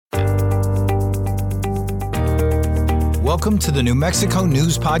Welcome to the New Mexico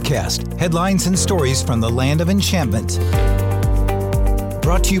News Podcast, headlines and stories from the land of enchantment.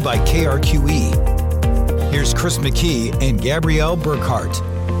 Brought to you by KRQE. Here's Chris McKee and Gabrielle Burkhart.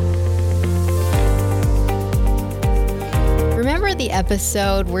 Remember the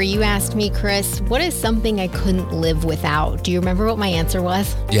episode where you asked me, Chris, what is something I couldn't live without? Do you remember what my answer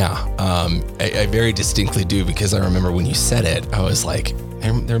was? Yeah, I very distinctly do, because I remember when you said it, I was like,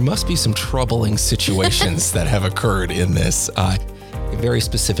 there must be some troubling situations that have occurred in this. Very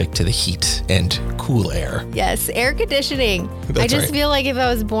specific to the heat and cool air. Yes, air conditioning. I just feel like if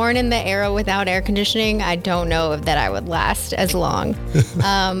I was born in the era without air conditioning, I don't know if that I would last as long.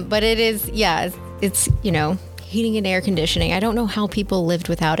 But it is, it's, heating and air conditioning. I don't know how people lived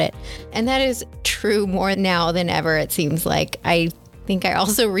without it. And that is true more now than ever, it seems like. I think I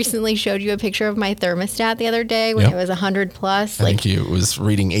also recently showed you a picture of my thermostat the other day when it was 100 plus. Thank you. It was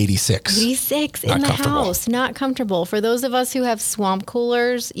reading 86. 86 in the house. Not comfortable. For those of us who have swamp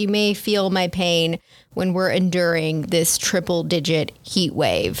coolers, you may feel my pain when we're enduring this triple-digit heat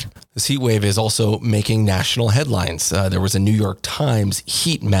wave. This heat wave is also making national headlines. There was a New York Times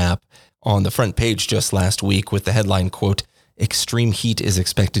heat map on the front page just last week with the headline, quote, "Extreme heat is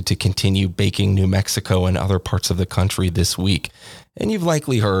expected to continue baking New Mexico and other parts of the country this week." And you've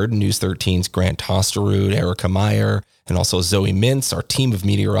likely heard News 13's Grant Tosterud, Erica Meyer, and also Zoe Mintz, our team of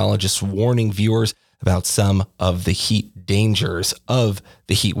meteorologists, warning viewers about some of the heat dangers of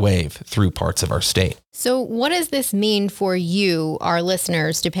the heat wave through parts of our state. So what does this mean for you, our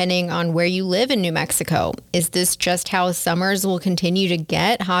listeners, depending on where you live in New Mexico? Is this just how summers will continue to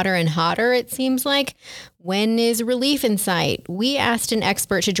get hotter and hotter, it seems like? When is relief in sight? We asked an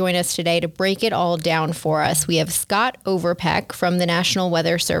expert to join us today to break it all down for us. We have Scott Overpeck from the National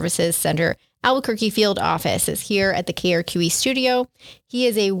Weather Services Center Albuquerque Field Office is here at the KRQE studio. He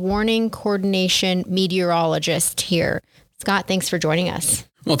is a warning coordination meteorologist here. Scott, thanks for joining us.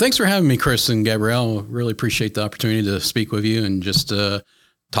 Well, thanks for having me, Chris and Gabrielle. Really appreciate the opportunity to speak with you and just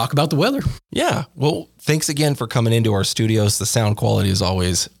talk about the weather. Yeah. Well, thanks again for coming into our studios. The sound quality is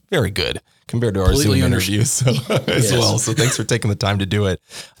always very good compared to our Zoom interviews as well. So thanks for taking the time to do it.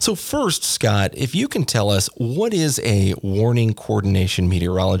 So first, Scott, if you can tell us, what is a warning coordination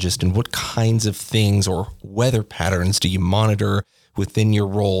meteorologist and what kinds of things or weather patterns do you monitor within your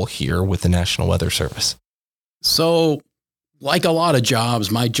role here with the National Weather Service? So like a lot of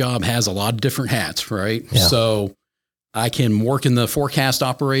jobs, my job has a lot of different hats, right? Yeah. So I can work in the forecast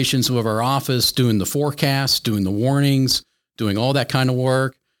operations of our office, doing the forecasts, doing the warnings, doing all that kind of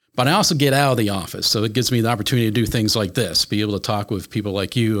work. But I also get out of the office. So it gives me the opportunity to do things like this, be able to talk with people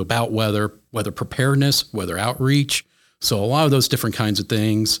like you about weather preparedness, weather outreach. So a lot of those different kinds of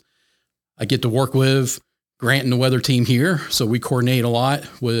things. I get to work with Grant and the weather team here. So we coordinate a lot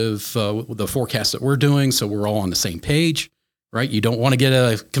with the forecast that we're doing. So we're all on the same page, right? You don't want to get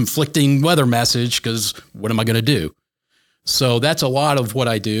a conflicting weather message because what am I going to do? So that's a lot of what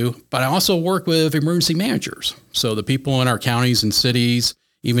I do. But I also work with emergency managers. So the people in our counties and cities,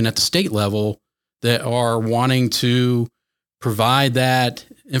 even at the state level, that are wanting to provide that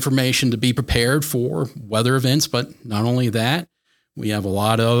information to be prepared for weather events. But not only that, we have a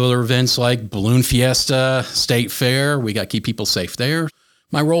lot of other events like Balloon Fiesta, State Fair. We got to keep people safe there.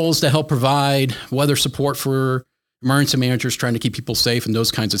 My role is to help provide weather support for emergency managers trying to keep people safe in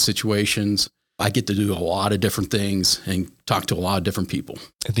those kinds of situations. I get to do a lot of different things and talk to a lot of different people.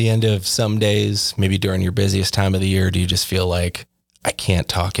 At the end of some days, maybe during your busiest time of the year, do you just feel like, I can't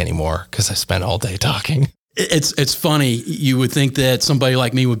talk anymore because I spent all day talking? It's funny. You would think that somebody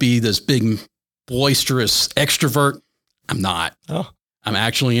like me would be this big, boisterous extrovert. I'm not. Oh. I'm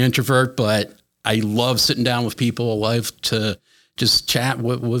actually an introvert, but I love sitting down with people. I love to just chat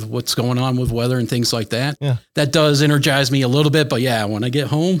with what's going on with weather and things like that. Yeah. That does energize me a little bit, but yeah, when I get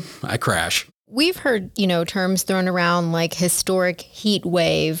home, I crash. We've heard, terms thrown around like historic heat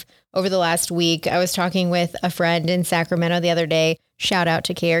wave over the last week. I was talking with a friend in Sacramento the other day. Shout out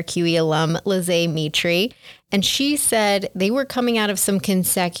to KRQE alum Lizzie Mitri. And she said they were coming out of some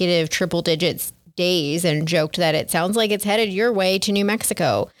consecutive triple digits days and joked that it sounds like it's headed your way to New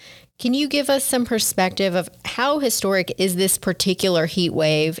Mexico. Can you give us some perspective of how historic is this particular heat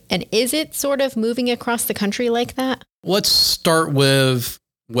wave? And is it sort of moving across the country like that? Let's start with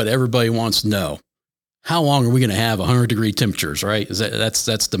what everybody wants to know. How long are we going to have 100-degree temperatures, right?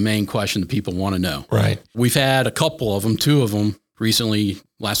 That's the main question that people want to know. Right. We've had a couple of them, 2 of them recently,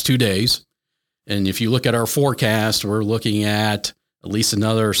 last 2 days. And if you look at our forecast, we're looking at least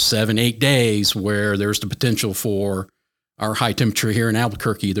another 7-8 days where there's the potential for our high temperature here in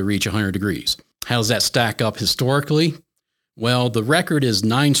Albuquerque to reach 100 degrees. How does that stack up historically? Well, the record is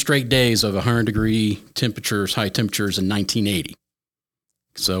 9 straight days of 100-degree temperatures, high temperatures in 1980.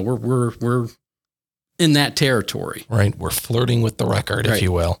 So we're in that territory. Right. We're flirting with the record, if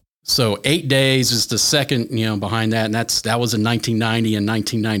you will. So 8 days is the second, behind that. And that was in 1990 and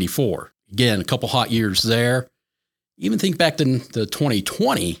 1994. Again, a couple hot years there. Even think back to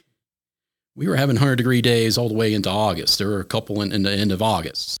 2020, we were having 100-degree days all the way into August. There were a couple in the end of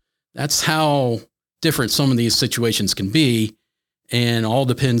August. That's how different some of these situations can be. And all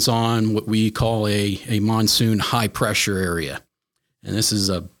depends on what we call a monsoon high pressure area. And this is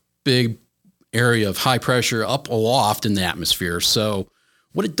a big area of high pressure up aloft in the atmosphere. So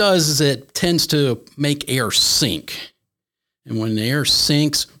what it does is it tends to make air sink. And when the air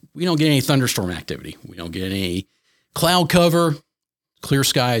sinks, we don't get any thunderstorm activity. We don't get any cloud cover, clear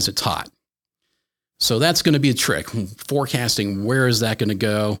skies, it's hot. So that's going to be a trick, forecasting where is that going to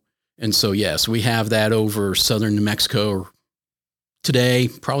go. And so, yes, we have that over southern New Mexico today,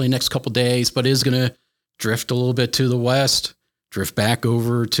 probably next couple of days, but it is going to drift a little bit to the west, drift back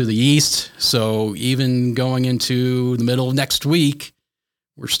over to the east. So even going into the middle of next week,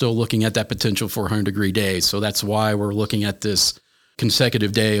 we're still looking at that potential for 100-degree days. So that's why we're looking at this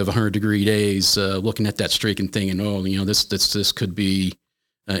consecutive day of 100-degree days, looking at that streak and thinking, this could be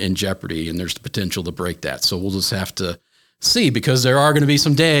in jeopardy, and there's the potential to break that. So we'll just have to see, because there are going to be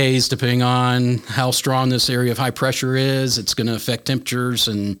some days, depending on how strong this area of high pressure is, it's going to affect temperatures.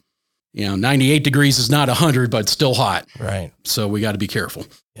 And 98 degrees is not 100, but it's still hot. Right. So we got to be careful.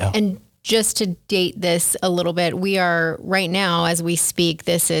 Yeah. And just to date this a little bit, we are right now, as we speak,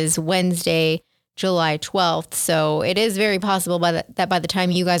 this is Wednesday, July 12th. So it is very possible that by the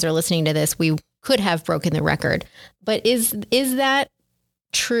time you guys are listening to this, we could have broken the record. But is that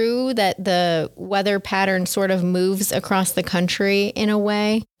true, that the weather pattern sort of moves across the country in a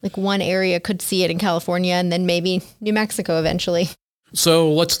way? Like one area could see it in California and then maybe New Mexico eventually.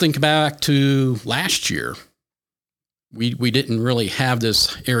 So let's think back to last year. We didn't really have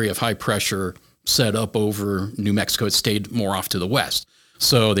this area of high pressure set up over New Mexico. It stayed more off to the west.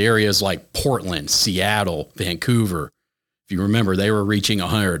 So the areas like Portland, Seattle, Vancouver, if you remember, they were reaching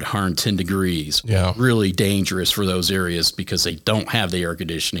 100, 110 degrees. Yeah. Really dangerous for those areas because they don't have the air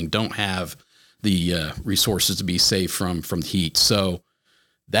conditioning, don't have the resources to be safe from the heat. So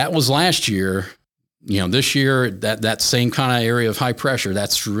that was last year. This year, that same kind of area of high pressure,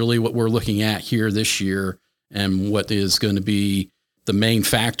 that's really what we're looking at here this year, and what is going to be the main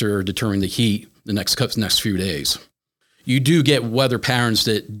factor determining the heat the next few days. You do get weather patterns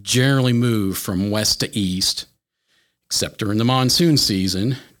that generally move from west to east, except during the monsoon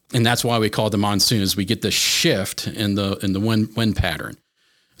season. And that's why we call it the monsoon, is we get the shift in the wind pattern.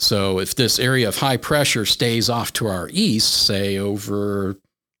 So if this area of high pressure stays off to our east, say over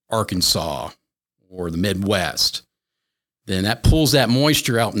Arkansas or the Midwest, then that pulls that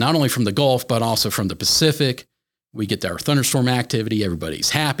moisture out, not only from the Gulf, but also from the Pacific. We get our thunderstorm activity.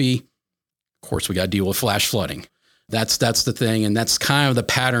 Everybody's happy. Of course, we got to deal with flash flooding. That's the thing. And that's kind of the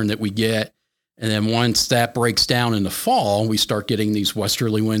pattern that we get. And then once that breaks down in the fall, we start getting these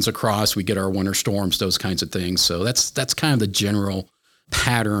westerly winds across. We get our winter storms, those kinds of things. So that's kind of the general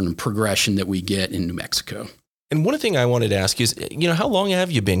pattern and progression that we get in New Mexico. And one thing I wanted to ask you is, how long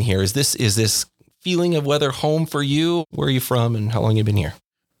have you been here? Is this feeling of weather home for you? Where are you from and how long have you been here?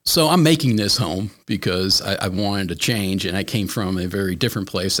 So I'm making this home because I wanted to change, and I came from a very different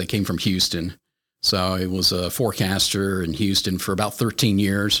place. I came from Houston. So I was a forecaster in Houston for about 13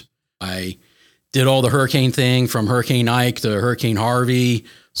 years. I did all the hurricane thing from Hurricane Ike to Hurricane Harvey,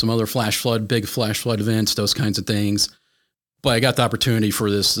 some other big flash flood events, those kinds of things. But I got the opportunity for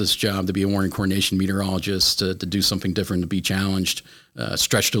this job to be a warning coordination meteorologist, to do something different, to be challenged,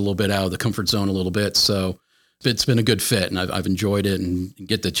 stretched a little bit out of the comfort zone a little bit. So it's been a good fit, and I've enjoyed it, and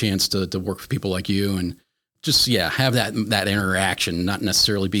get the chance to work with people like you and just, have that interaction, not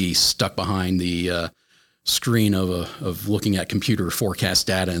necessarily be stuck behind the screen of looking at computer forecast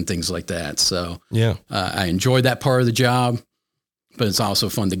data and things like that. So I enjoyed that part of the job, but it's also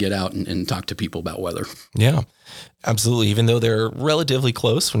fun to get out and talk to people about weather. Yeah, absolutely. Even though they're relatively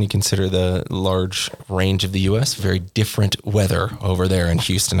close when you consider the large range of the U.S., very different weather over there in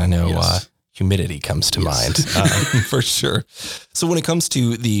Houston. I know humidity comes to mind for sure. So when it comes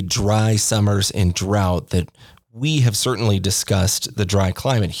to the dry summers and drought, that we have certainly discussed the dry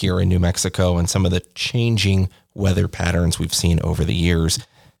climate here in New Mexico and some of the changing weather patterns we've seen over the years.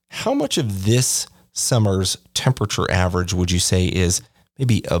 How much of this summer's temperature average would you say is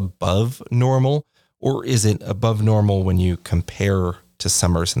maybe above normal, or is it above normal when you compare to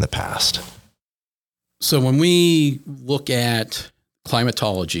summers in the past? So when we look at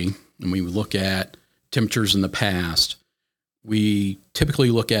climatology and we look at temperatures in the past, we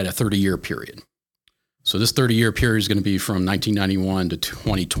typically look at a 30-year period. So this 30-year period is going to be from 1991 to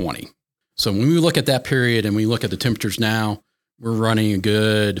 2020. So when we look at that period and we look at the temperatures now, we're running a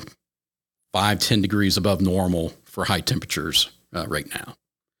good 5-10 degrees above normal for high temperatures right now.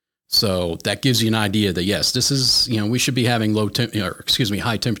 So that gives you an idea that, yes, this is, we should be having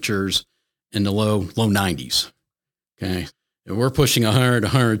high temperatures in the low 90s. Okay. If we're pushing 100,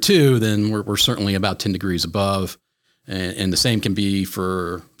 102, then we're certainly about 10 degrees above. And the same can be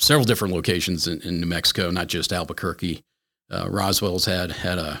for several different locations in New Mexico, not just Albuquerque. Roswell's had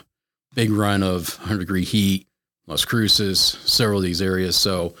a big run of 100-degree heat, Las Cruces, several of these areas.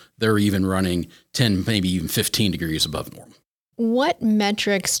 So they're even running 10, maybe even 15 degrees above normal. What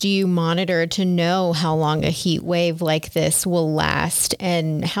metrics do you monitor to know how long a heat wave like this will last?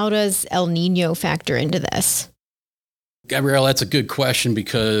 And how does El Nino factor into this? Gabrielle, that's a good question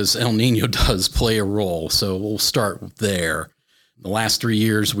because El Nino does play a role. So we'll start there. The last 3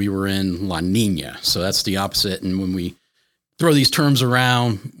 years we were in La Nina. So that's the opposite. And when we throw these terms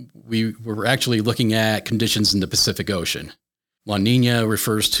around, we were actually looking at conditions in the Pacific Ocean. La Nina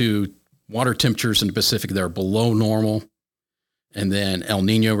refers to water temperatures in the Pacific that are below normal. And then El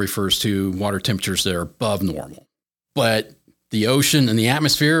Nino refers to water temperatures that are above normal. But the ocean and the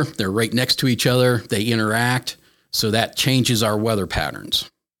atmosphere, they're right next to each other. They interact. So that changes our weather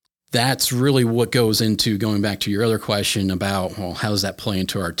patterns. That's really what goes into going back to your other question about, well, how does that play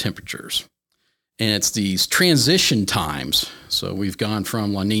into our temperatures? And it's these transition times. So we've gone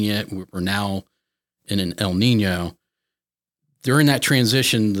from La Nina, we're now in an El Nino. During that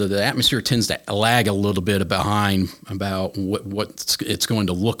transition, the atmosphere tends to lag a little bit behind about what it's going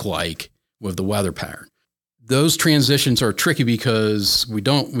to look like with the weather pattern. Those transitions are tricky because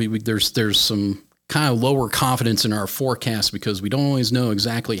there's some kind of lower confidence in our forecast because we don't always know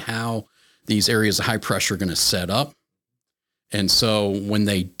exactly how these areas of high pressure are going to set up. And so when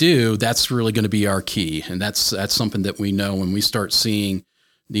they do, that's really going to be our key. And that's something that we know when we start seeing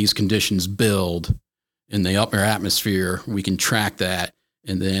these conditions build in the upper atmosphere, we can track that.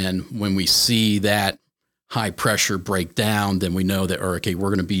 And then when we see that high pressure break down, then we know that, okay, we're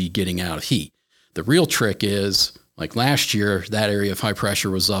going to be getting out of heat. The real trick is, like last year, that area of high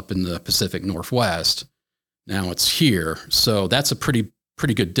pressure was up in the Pacific Northwest. Now it's here. So that's a pretty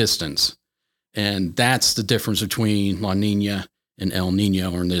good distance. And that's the difference between La Nina and El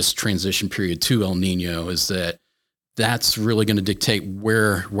Nino, or in this transition period to El Nino, is that's really going to dictate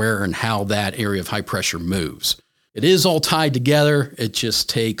where and how that area of high pressure moves. It is all tied together. It just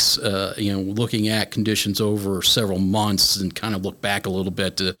takes, looking at conditions over several months and kind of look back a little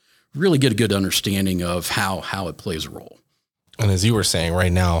bit to really get a good understanding of how it plays a role. And as you were saying,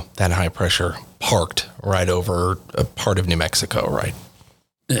 right now, that high pressure parked right over a part of New Mexico, right?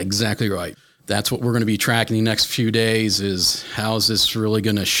 Exactly right. That's what we're going to be tracking the next few days is how is this really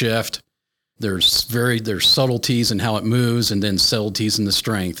going to shift? There's subtleties in how it moves and then subtleties in the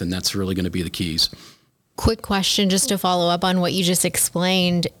strength, and that's really going to be the keys. Quick question just to follow up on what you just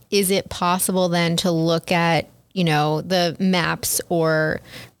explained. Is it possible then to look at, the maps or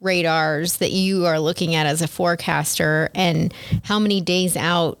radars that you are looking at as a forecaster, and how many days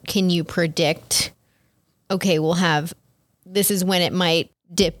out can you predict, okay, this is when it might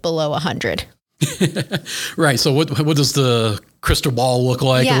dip below 100? Right. So what does the crystal ball look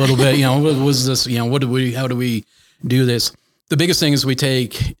like a little bit? What was this? How do we do this? The biggest thing is we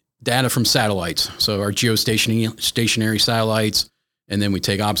take data from satellites. So our geostationary satellites, and then we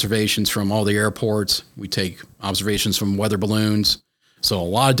take observations from all the airports. We take observations from weather balloons. So a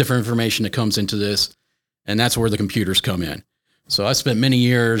lot of different information that comes into this, and that's where the computers come in. So I spent many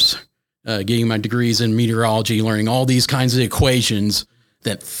years getting my degrees in meteorology, learning all these kinds of equations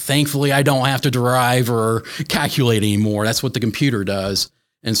that thankfully I don't have to derive or calculate anymore. That's what the computer does.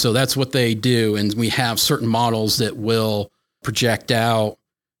 And so that's what they do. And we have certain models that will project out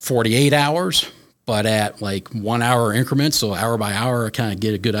 48 hours, but at like 1 hour increments. So hour by hour, I kind of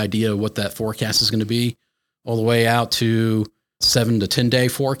get a good idea of what that forecast is going to be, all the way out to 7 to 10 day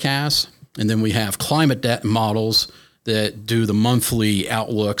forecasts. And then we have climate models that do the monthly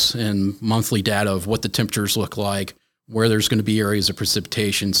outlooks and monthly data of what the temperatures look like, where there's going to be areas of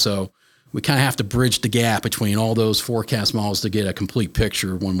precipitation. So we kind of have to bridge the gap between all those forecast models to get a complete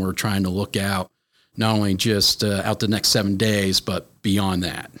picture when we're trying to look out, not only just out the next 7 days, but beyond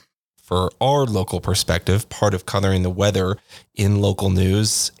that. For our local perspective, part of coloring the weather in local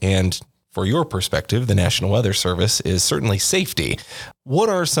news, and for your perspective, the National Weather Service, is certainly safety. What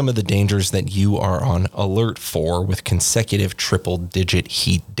are some of the dangers that you are on alert for with consecutive triple-digit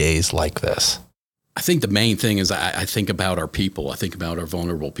heat days like this? I think the main thing is I think about our people. I think about our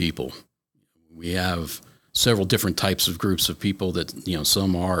vulnerable people. We have several different types of groups of people that,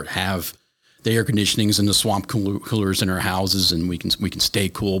 some have the air conditionings and the swamp coolers in our houses, and we can stay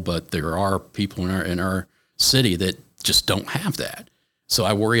cool. But there are people in our city that just don't have that. So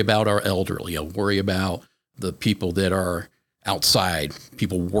I worry about our elderly. I worry about the people that are outside,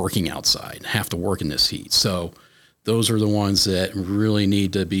 people working outside, have to work in this heat. So those are the ones that really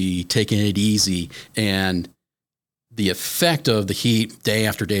need to be taking it easy. And the effect of the heat day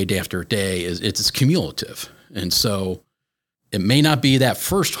after day after day it's cumulative. And so it may not be that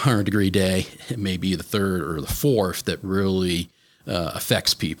first 100-degree day. It may be the third or the fourth that really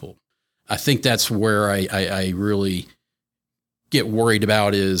affects people. I think that's where I really get worried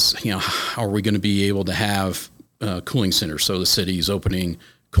about is, how are we going to be able to have cooling centers? So the city's opening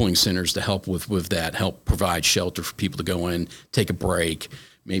cooling centers to help with that, help provide shelter for people to go in, take a break.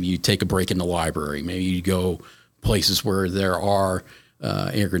 Maybe you take a break in the library. Maybe you go places where there are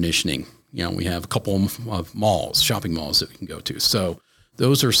air conditioning. We have a couple of malls, shopping malls that we can go to. So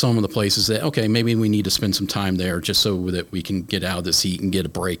those are some of the places that, okay, maybe we need to spend some time there just so that we can get out of this heat and get a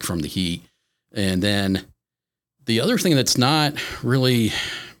break from the heat. And then the other thing that's not really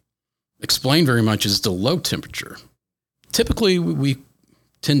explained very much is the low temperature. Typically, we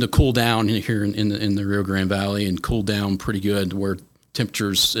tend to cool down here in the Rio Grande Valley and cool down pretty good where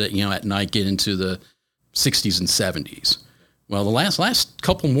temperatures, at night get into the 60s and 70s. Well, the last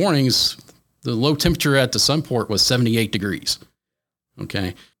couple mornings, the low temperature at the Sunport was 78 degrees.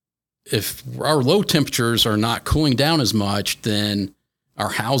 Okay. If our low temperatures are not cooling down as much, then our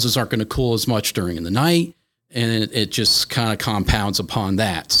houses aren't going to cool as much during the night. And it just kind of compounds upon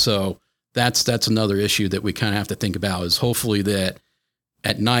that. So that's another issue that we kind of have to think about is hopefully that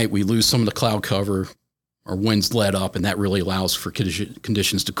at night we lose some of the cloud cover, our winds let up, and that really allows for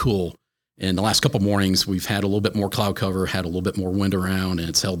conditions to cool. In the last couple of mornings, we've had a little bit more cloud cover, had a little bit more wind around, and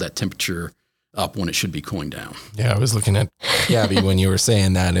it's held that temperature up when it should be cooling down. Yeah, I was looking at Gabby when you were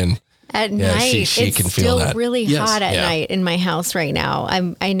saying that, and at night, she it's can feel still that. really hot at night in my house right now.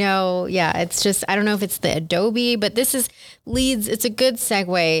 I know, it's just, I don't know if it's the Adobe, but it's a good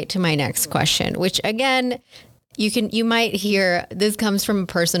segue to my next question, which again, you might hear, this comes from a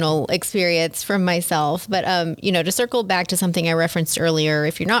personal experience from myself, but, to circle back to something I referenced earlier,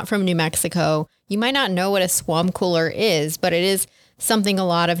 if you're not from New Mexico, you might not know what a swamp cooler is, but it is something a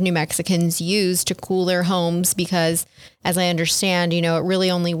lot of New Mexicans use to cool their homes because, as I understand, it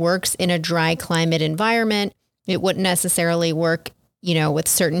really only works in a dry climate environment. It wouldn't necessarily work, with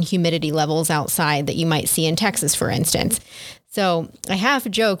certain humidity levels outside that you might see in Texas, for instance. So I half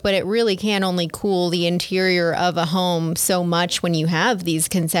joke, but it really can only cool the interior of a home so much when you have these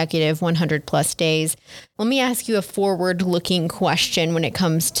consecutive 100 plus days. Let me ask you a forward-looking question when it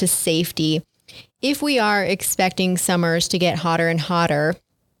comes to safety. If we are expecting summers to get hotter and hotter,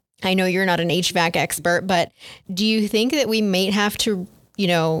 I know you're not an HVAC expert, but do you think that we may have to,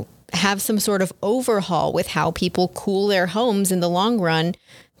 have some sort of overhaul with how people cool their homes in the long run?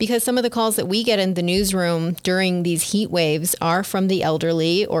 Because some of the calls that we get in the newsroom during these heat waves are from the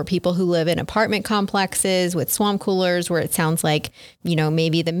elderly or people who live in apartment complexes with swamp coolers where it sounds like,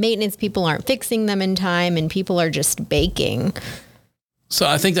 maybe the maintenance people aren't fixing them in time and people are just baking. So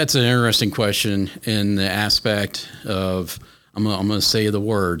I think that's an interesting question in the aspect of, I'm going to say the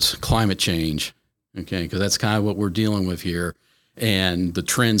words, climate change, okay, because that's kind of what we're dealing with here. And the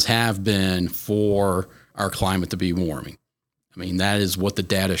trends have been for our climate to be warming. I mean, that is what the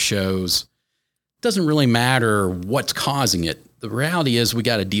data shows. It doesn't really matter what's causing it. The reality is we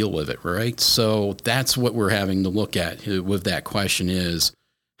got to deal with it, right? So that's what we're having to look at with that question is,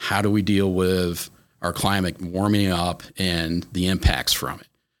 how do we deal with our climate warming up and the impacts from it?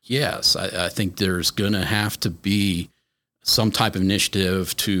 Yes, I think there's going to have to be some type of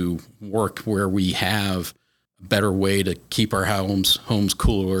initiative to work where we have a better way to keep our homes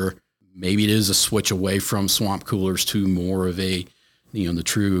cooler. Maybe it is a switch away from swamp coolers to more of the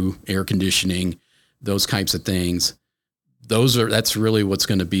true air conditioning, those types of things. That's really what's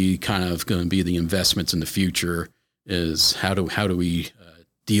going to be the investments in the future is how do we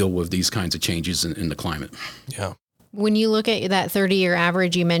deal with these kinds of changes in the climate. Yeah. When you look at that 30-year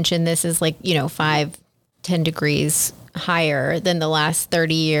average, you mentioned this is 5-10 degrees higher than the last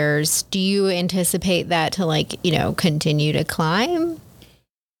 30 years. Do you anticipate that to continue to climb?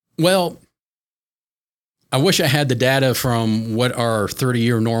 Well, I wish I had the data from what our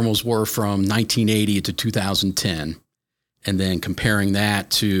 30-year normals were from 1980 to 2010, and then comparing that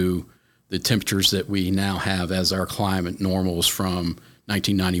to the temperatures that we now have as our climate normals from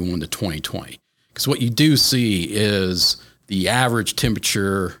 1991 to 2020. Because what you do see is the average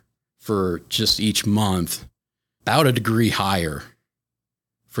temperature for just each month, about a degree higher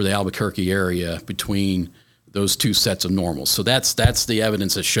for the Albuquerque area between those two sets of normals. So that's the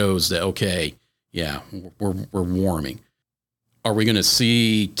evidence that shows that, okay, yeah, we're warming. Are we going to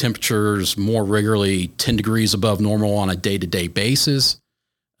see temperatures more regularly 10 degrees above normal on a day-to-day basis?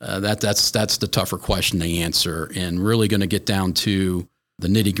 That's the tougher question to answer, and really going to get down to the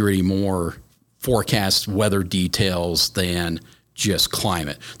nitty-gritty, more forecast weather details than just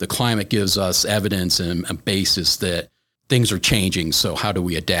climate. The climate gives us evidence and a basis that things are changing. So how do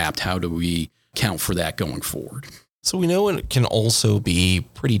we adapt? How do we account for that going forward? So we know it can also be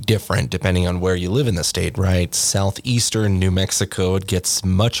pretty different depending on where you live in the state, right? Southeastern New Mexico, it gets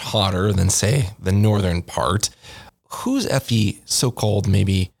much hotter than, say, the northern part. Who's at the so-called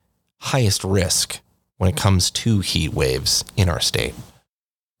maybe highest risk when it comes to heat waves in our state?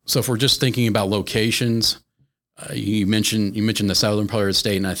 So if we're just thinking about locations, you mentioned the southern part of the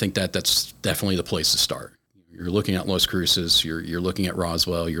state, and I think that's definitely the place to start. You're looking at Las Cruces, you're looking at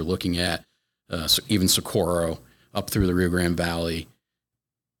Roswell, you're looking at even Socorro, up through the Rio Grande Valley,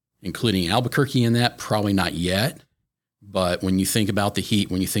 including Albuquerque in that, probably not yet. But when you think about the heat,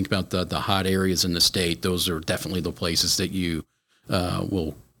 when you think about the hot areas in the state, those are definitely the places that you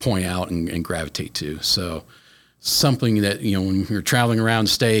will point out and gravitate to. So something that, when you're traveling around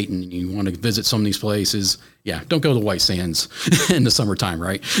the state and you want to visit some of these places, don't go to White Sands in the summertime,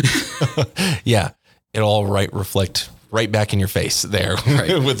 right? Yeah, it'll all reflect right back in your face there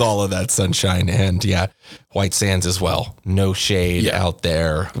with all of that sunshine. And White Sands as well. No shade out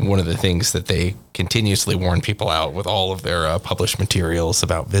there. One of the things that they continuously warn people out with all of their published materials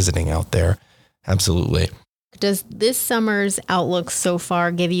about visiting out there. Absolutely. Does this summer's outlook so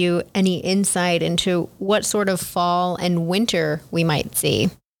far give you any insight into what sort of fall and winter we might see?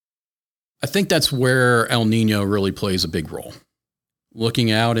 I think that's where El Nino really plays a big role.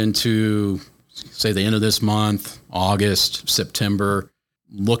 Looking out into, say, the end of this month, August, September,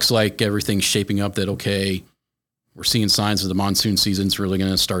 looks like everything's shaping up that, okay, we're seeing signs that the monsoon season's really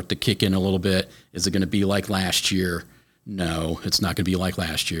going to start to kick in a little bit. Is it going to be like last year? No, it's not going to be like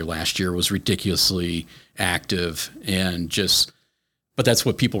last year. Last year was ridiculously active but that's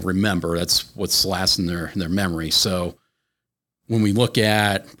what people remember. That's what's last in their memory. So when we look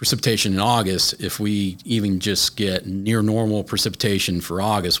at precipitation in August, if we even just get near normal precipitation for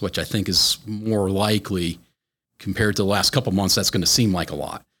August, which I think is more likely compared to the last couple of months, that's going to seem like a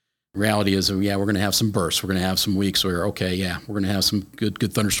lot. The reality is, we're going to have some bursts. We're going to have some weeks where, we're going to have some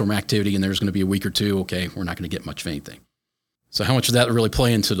good thunderstorm activity, and there's going to be a week or two, we're not going to get much of anything. So how much of that really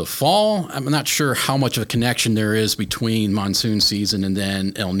play into the fall? I'm not sure how much of a connection there is between monsoon season and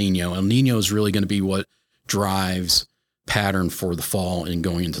then El Nino. El Nino is really going to be what drives pattern for the fall and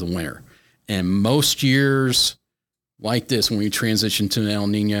going into the winter. And most years like this, when we transition to an El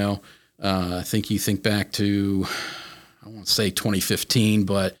Nino, I think you think back to, I won't say 2015,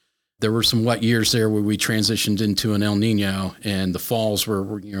 but there were some wet years there where we transitioned into an El Nino, and the falls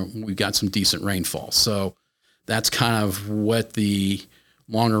we got some decent rainfall. So that's kind of what the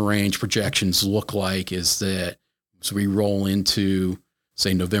longer range projections look like, is that as we roll into,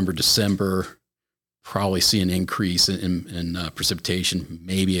 say, November, December, probably see an increase in precipitation,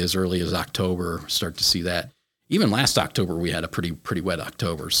 maybe as early as October, start to see that. Even last October, we had a pretty wet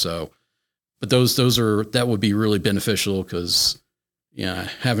October. So, but that would be really beneficial because, I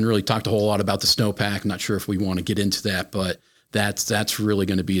haven't really talked a whole lot about the snowpack. I'm not sure if we want to get into that, but that's really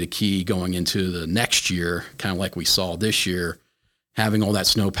going to be the key going into the next year, kind of like we saw this year, having all that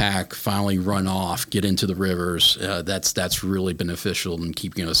snowpack finally run off, get into the rivers. That's really beneficial in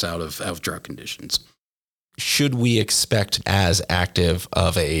keeping us out of drought conditions. Should we expect as active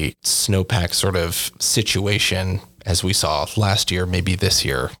of a snowpack sort of situation as we saw last year, maybe this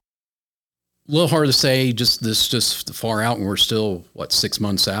year? A little hard to say, just far out, and we're still 6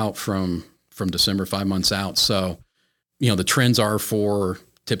 months out from December, 5 months out. So, the trends are for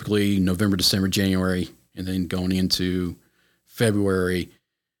typically November, December, January, and then going into February.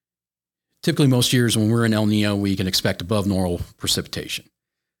 Typically most years when we're in El Nino, we can expect above normal precipitation.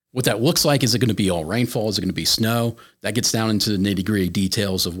 What that looks like, is it going to be all rainfall? Is it going to be snow? That gets down into the nitty-gritty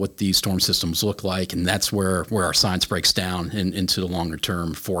details of what these storm systems look like, and that's where our science breaks down into the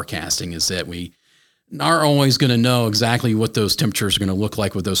longer-term forecasting, is that we aren't always going to know exactly what those temperatures are going to look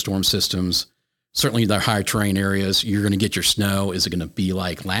like with those storm systems. Certainly the high terrain areas, you're going to get your snow. Is it going to be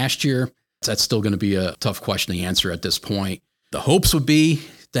like last year? That's still going to be a tough question to answer at this point. The hopes would be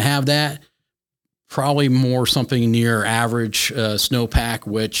to have that. Probably more something near average snowpack,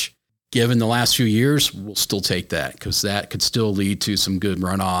 which given the last few years, we'll still take that because that could still lead to some good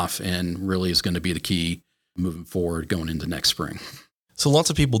runoff and really is going to be the key moving forward going into next spring. So lots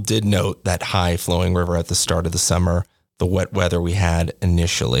of people did note that high flowing river at the start of the summer, the wet weather we had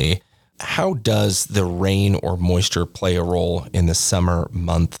initially. how does the rain or moisture play a role in the summer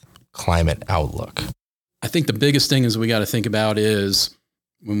month climate outlook? I think the biggest thing is we got to think about is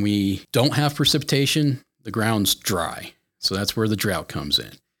when we don't have precipitation, the ground's dry. So that's where the drought comes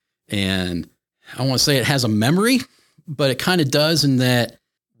in. And I don't want to say it has a memory, but it kind of does in that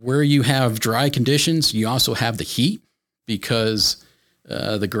where you have dry conditions, you also have the heat because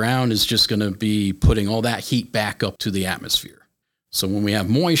the ground is just going to be putting all that heat back up to the atmosphere. So when we have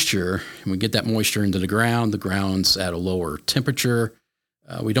moisture and we get that moisture into the ground's at a lower temperature.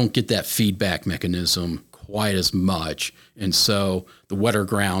 We don't get that feedback mechanism quite as much. And so the wetter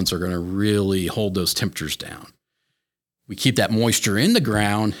grounds are going to really hold those temperatures down. We keep that moisture in the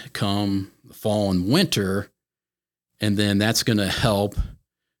ground come the fall and winter, and then that's going to help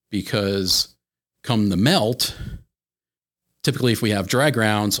because come the melt, typically if we have dry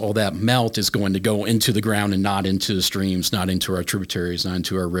grounds, all that melt is going to go into the ground and not into the streams, not into our tributaries, not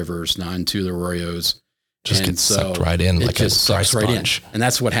into our rivers, not into the arroyos. Just gets sucked right in like a dry sponge. And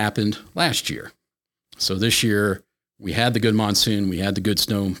that's what happened last year. So this year we had the good monsoon, we had the good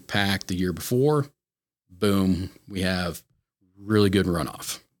snowpack the year before. Boom, we have really good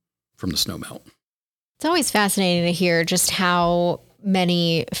runoff from the snow melt. It's always fascinating to hear just how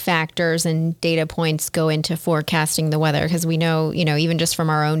many factors and data points go into forecasting the weather, because we know, even just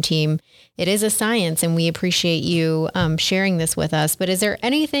from our own team, it is a science, and we appreciate you sharing this with us. But is there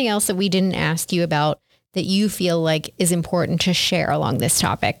anything else that we didn't ask you about that you feel like is important to share along this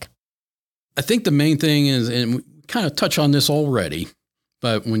topic? I think the main thing is, and we kind of touch on this already,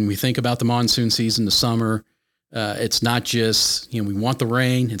 but when we think about the monsoon season, the summer, it's not just, we want the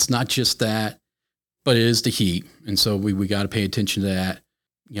rain. It's not just that, but it is the heat. And so we got to pay attention to that.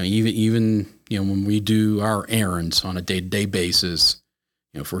 Even when we do our errands on a day-to-day basis,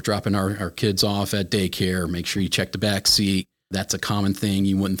 if we're dropping our kids off at daycare, make sure you check the back seat. That's a common thing.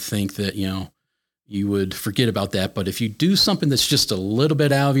 You wouldn't think that, you would forget about that. But if you do something that's just a little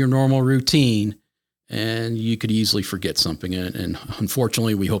bit out of your normal routine, and you could easily forget something. And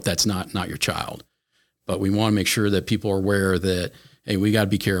unfortunately, we hope that's not your child. But we want to make sure that people are aware that, hey, we got to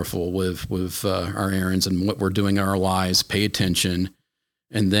be careful with our errands and what we're doing in our lives, pay attention.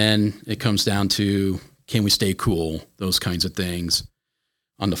 And then it comes down to, can we stay cool? Those kinds of things.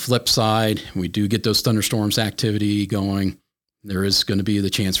 On the flip side, we do get those thunderstorms activity going. There is going to be the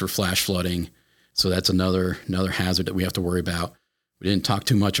chance for flash flooding. So that's another hazard that we have to worry about. We didn't talk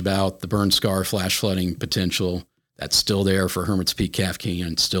too much about the burn scar flash flooding potential. That's still there for Hermit's Peak, Calf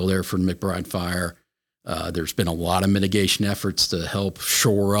Canyon, still there for the McBride Fire. There's been a lot of mitigation efforts to help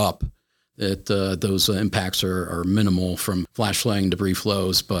shore up that those impacts are minimal from flash flooding, debris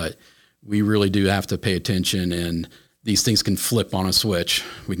flows, but we really do have to pay attention, and these things can flip on a switch.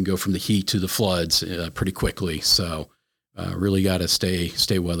 We can go from the heat to the floods pretty quickly. So really got to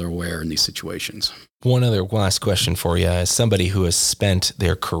stay weather aware in these situations. One other last question for you. As somebody who has spent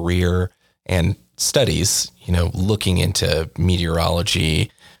their career and studies, looking into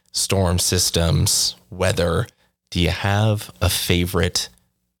meteorology, storm systems, weather, do you have a favorite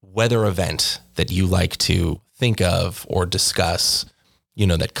weather event that you like to think of or discuss,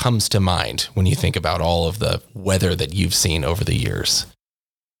 that comes to mind when you think about all of the weather that you've seen over the years?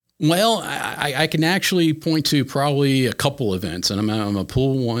 Well, I can actually point to probably a couple events, and I'm a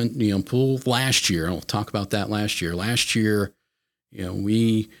pull last year. I'll talk about that last year. Last year,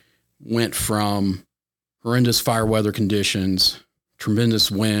 we went from horrendous fire weather conditions, tremendous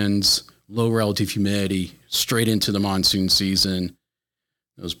winds, low relative humidity, straight into the monsoon season.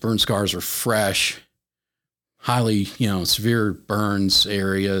 Those burn scars are fresh, highly, severe burns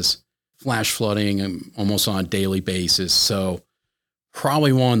areas, flash flooding almost on a daily basis. So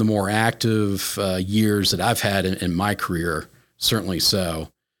probably one of the more active years that I've had in my career, certainly so.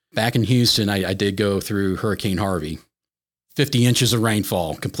 Back in Houston, I did go through Hurricane Harvey. 50 inches of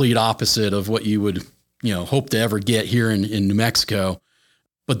rainfall, complete opposite of what you would, hope to ever get here in New Mexico.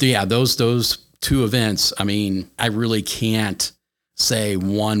 But yeah, those two events, I really can't say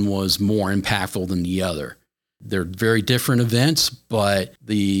one was more impactful than the other. They're very different events, but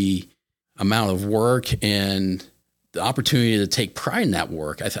the amount of work and the opportunity to take pride in that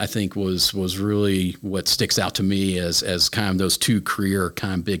work, I think was really what sticks out to me as kind of those two career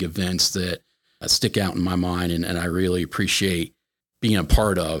kind of big events that stick out in my mind, and I really appreciate being a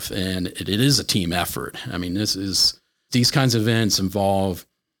part of. And it is a team effort. These kinds of events involve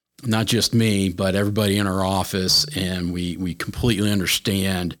not just me, but everybody in our office, and we completely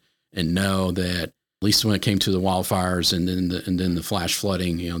understand and know that, at least when it came to the wildfires and then the flash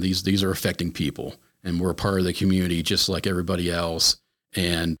flooding, these are affecting people. And we're a part of the community just like everybody else,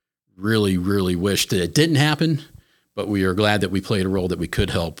 and really, really wish that it didn't happen. but we are glad that we played a role that we could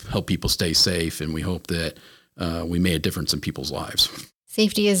help people stay safe. And we hope that we made a difference in people's lives.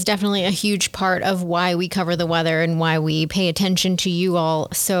 Safety is definitely a huge part of why we cover the weather and why we pay attention to you all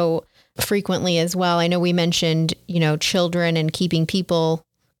so frequently as well. I know we mentioned, children and keeping people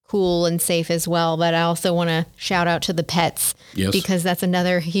cool and safe as well, but I also want to shout out to the pets. Yes. Because that's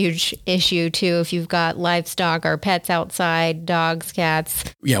another huge issue too. If you've got livestock or pets outside, dogs, cats.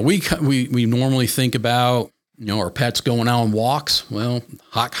 Yeah, we normally think about, our pets going out on walks. Well,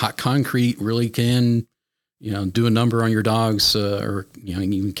 hot concrete really can do a number on your dog's or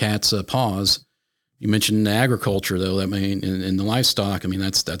even cat's paws. You mentioned agriculture though. That in the livestock.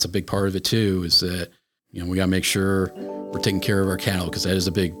 That's a big part of it too. Is that we got to make sure we're taking care of our cattle, because that is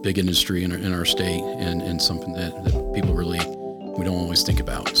a big industry in our state and something that people really we don't always think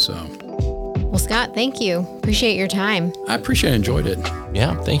about. So. Well, Scott, thank you. Appreciate your time. I enjoyed it.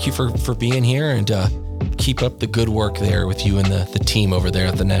 Yeah, thank you for being here, and keep up the good work there with you and the team over there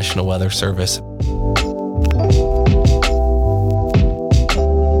at the National Weather Service.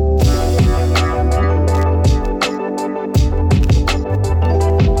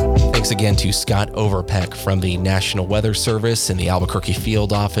 Thanks again to Scott Overpeck from the National Weather Service in the Albuquerque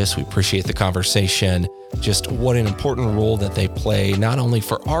Field Office. We appreciate the conversation. Just what an important role that they play, not only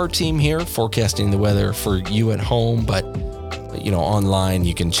for our team here, forecasting the weather for you at home, but online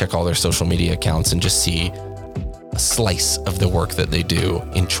you can check all their social media accounts and just see a slice of the work that they do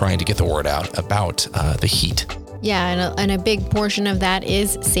in trying to get the word out about the heat. Yeah, and a big portion of that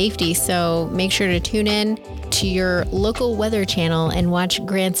is safety. So make sure to tune in to your local weather channel and watch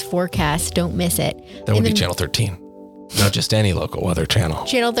Grant's forecast. Don't miss it. That would be Channel 13. Not just any local weather channel.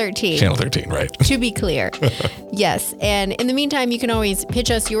 Channel 13. Channel 13, right. To be clear. Yes. And in the meantime, you can always pitch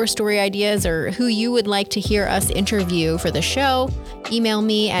us your story ideas or who you would like to hear us interview for the show. Email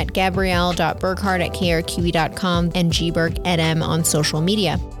me at gabrielle.burkhart@krqe.com and gburknm on social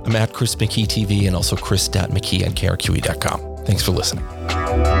media. I'm at Chris McKee TV and also chris.mckee@krqe.com. Thanks for listening.